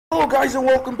guys, and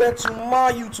welcome back to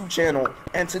my YouTube channel.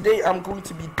 And today I'm going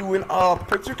to be doing a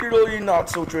particularly not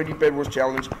so trendy Bedwars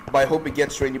challenge, but I hope it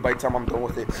gets trendy by the time I'm done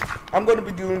with it. I'm going to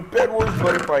be doing Bedwars,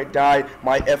 but if I die,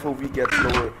 my FOV gets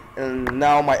lower. And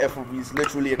now my FOV is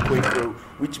literally a quick throw,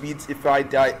 which means if I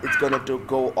die, it's going to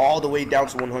go all the way down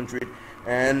to 100.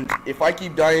 And if I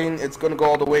keep dying, it's going to go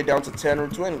all the way down to 10 or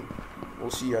 20. We'll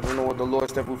see. I don't know what the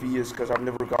lowest FOV is because I've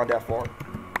never gone that far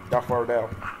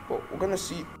down, but we're gonna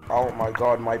see. Oh my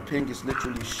god, my ping is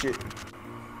literally shit.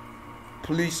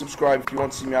 Please subscribe if you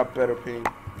want to see me have better ping.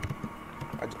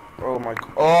 Oh my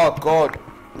god, oh god,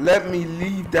 let me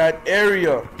leave that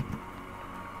area.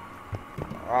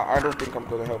 I don't think I'm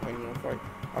gonna help anyone fight.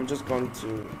 I'm just going to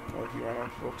he ran out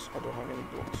of books. I don't have any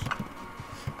books.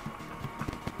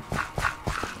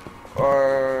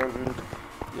 And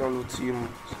the other team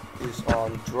is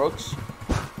on drugs.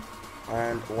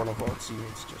 And one of our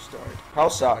teammates just died. How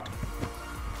sad.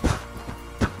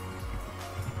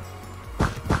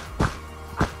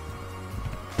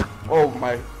 Oh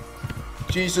my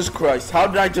Jesus Christ, how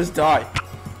did I just die?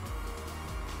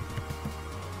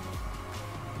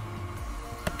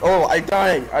 Oh, I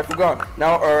died, I forgot.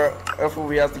 Now our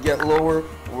FOV has to get lower.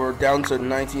 We're down to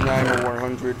 99 or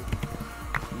 100.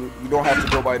 You don't have to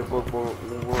go by the book, but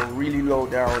we're really low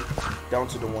down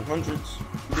to the 100s.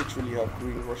 We literally have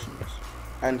green Russians.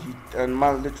 And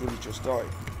man literally just died.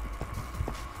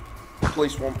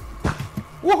 Place one.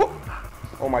 Whoa!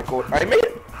 Oh my god, I made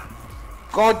it!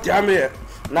 God damn it!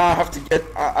 Now I have to get.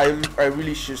 I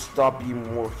really should stop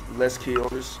being less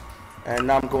chaos. And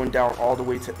now I'm going down all the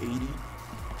way to 80.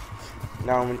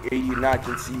 Now I'm in 80. Now I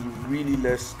can see really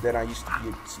less than I used to be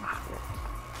able to see before.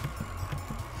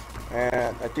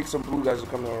 And I think some blue guys are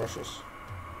coming to rush us.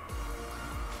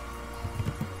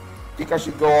 I think I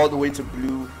should go all the way to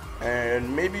blue.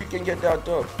 And maybe you can get that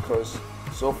dub, because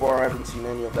so far I haven't seen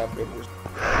any of that Bedwars.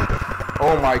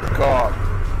 Oh my god.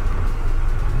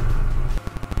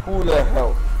 Who the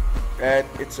hell? And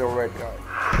it's a red guy.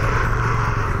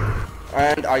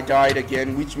 And I died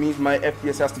again, which means my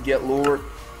FPS has to get lower.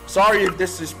 Sorry if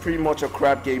this is pretty much a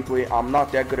crap gameplay. I'm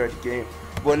not that good at the game.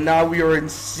 But now we are in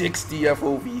 60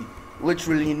 FOV.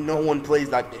 Literally no one plays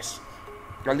like this.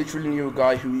 I literally knew a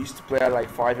guy who used to play at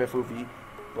like 5 FOV.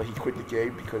 But he quit the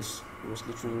game because it was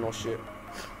literally no shit.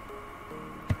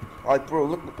 Like, bro,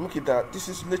 look at that. This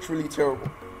is literally terrible.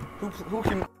 Who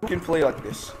can play like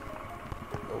this?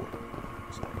 Oh,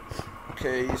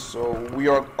 okay, so we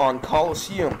are on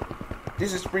Coliseum.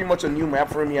 This is pretty much a new map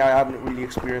for me. I haven't really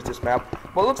experienced this map,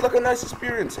 but it looks like a nice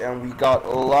experience. And we got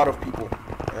a lot of people,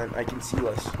 and I can see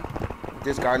less.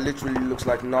 This guy literally looks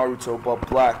like Naruto, but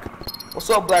black. What's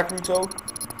up, Black Ruto?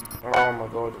 Oh my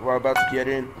god, we're about to get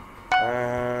in.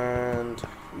 And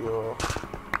yo,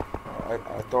 I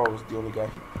thought I was the only guy.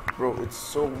 Bro, it's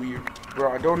so weird.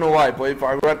 Bro, I don't know why, but if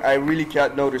I run, I really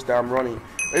can't notice that I'm running.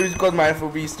 Maybe it's because my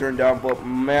FOV is turned down, but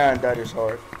man, that is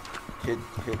hard. Hit.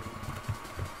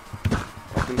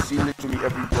 I can see literally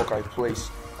every block I place.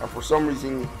 And for some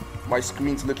reason, my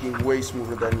screen's looking way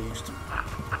smoother than it used to.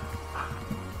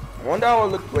 I wonder how I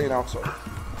look playing outside.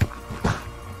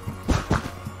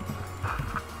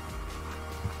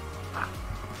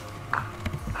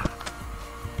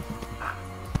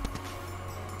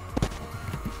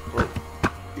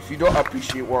 If you don't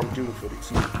appreciate what I'm doing for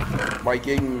this, my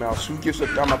gaming mouse, who gives a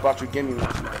damn about your gaming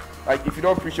mouse? Like, if you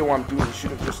don't appreciate what I'm doing, you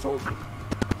should have just told me.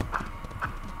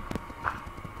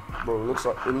 Bro,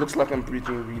 it looks like I'm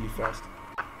breathing really fast.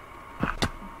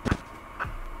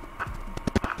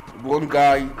 One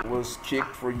guy was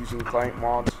kicked for using client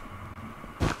mods.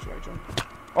 Should I jump?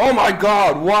 Oh my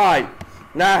god, why?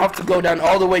 Now I have to go down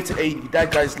all the way to 80.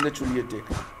 That guy's literally a dick.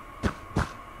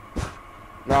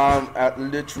 Now I'm at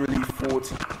literally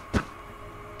 40.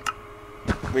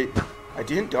 Wait, I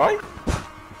didn't die?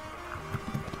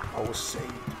 I was saved.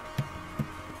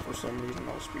 For some reason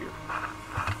I was speared.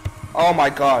 Oh my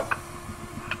god.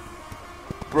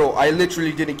 Bro, I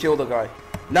literally didn't kill the guy.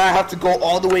 Now I have to go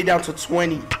all the way down to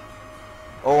 20.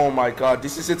 Oh my god,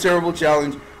 this is a terrible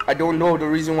challenge. I don't know the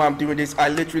reason why I'm doing this. I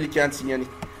literally can't see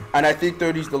anything. And I think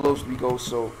 30 is the lowest we go,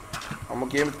 so I'm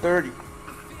gonna give him 30.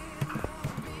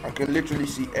 I can literally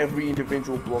see every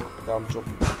individual block that I'm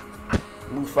jumping.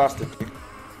 Move faster, dude.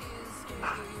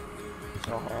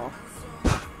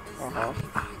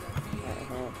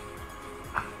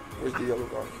 Where's the yellow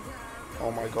guy?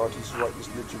 Oh my god, he's right. He's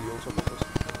literally on top of us.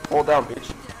 Fall down,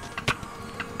 bitch.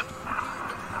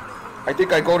 I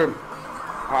think I got him.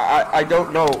 I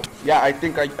don't know. Yeah, I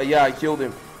think I killed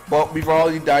him. But we've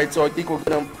already died, so I think we're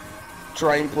gonna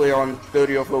try and play on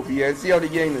 30 FOV and see how the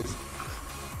game is.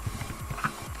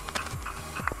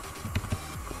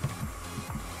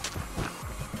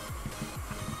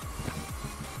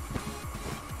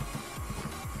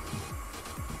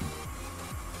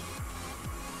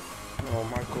 Oh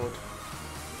my god.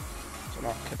 So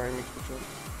now can I make the jump?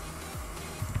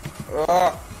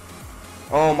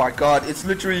 Oh my god, it's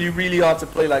literally really hard to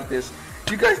play like this.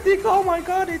 You guys think, oh my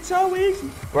god, it's so easy.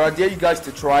 But I dare you guys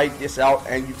to try this out,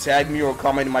 and you tag me or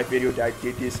comment in my video that I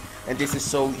did this, and this is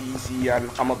so easy, and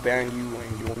I'm gonna ban you,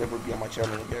 and you'll never be on my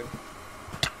channel again.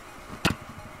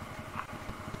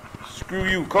 Screw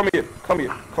you, come here, come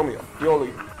here, come here.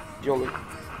 Yoli, Yoli.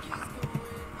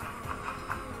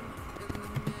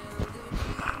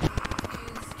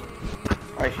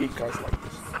 I hate guys like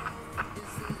this.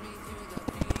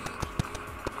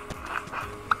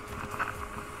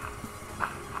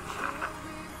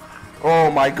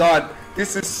 Oh my god,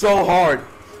 this is so hard.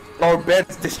 Our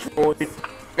bed's destroyed.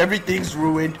 Everything's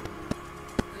ruined.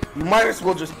 You might as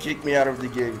well just kick me out of the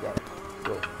game, guys.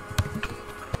 Go.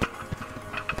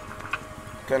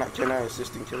 Can I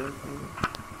assist in killing?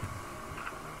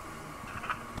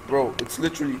 Bro, it's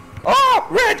literally... Oh,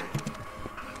 red!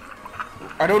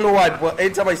 I don't know why, but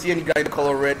anytime I see any guy in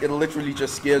color red, it literally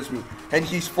just scares me. And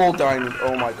he's full diamond.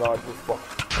 Oh my god, we're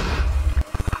fucked.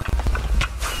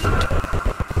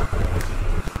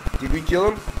 Did we kill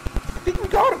him? I think we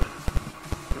got him.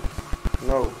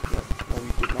 No, we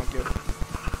did not get him.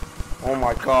 Oh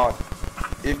my god.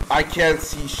 If I can't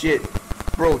see shit.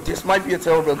 Bro, this might be a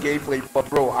terrible gameplay, but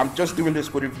bro, I'm just doing this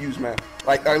for the views, man.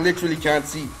 Like, I literally can't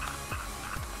see.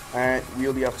 And we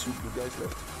only have 2 blue guys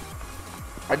left.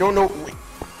 I don't know. Wait.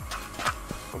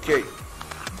 Okay.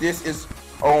 This is...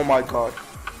 Oh my god.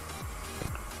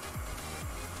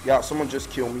 Yeah, someone just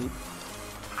killed me.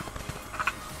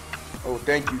 Oh,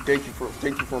 thank you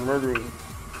for murdering me.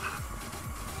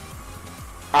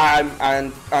 I'm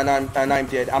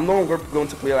dead. I'm no longer going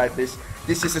to play like this.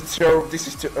 This is a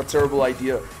terrible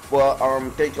idea. But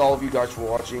thank all of you guys for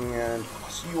watching, and I'll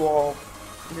see you all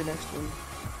in the next one.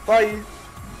 Bye.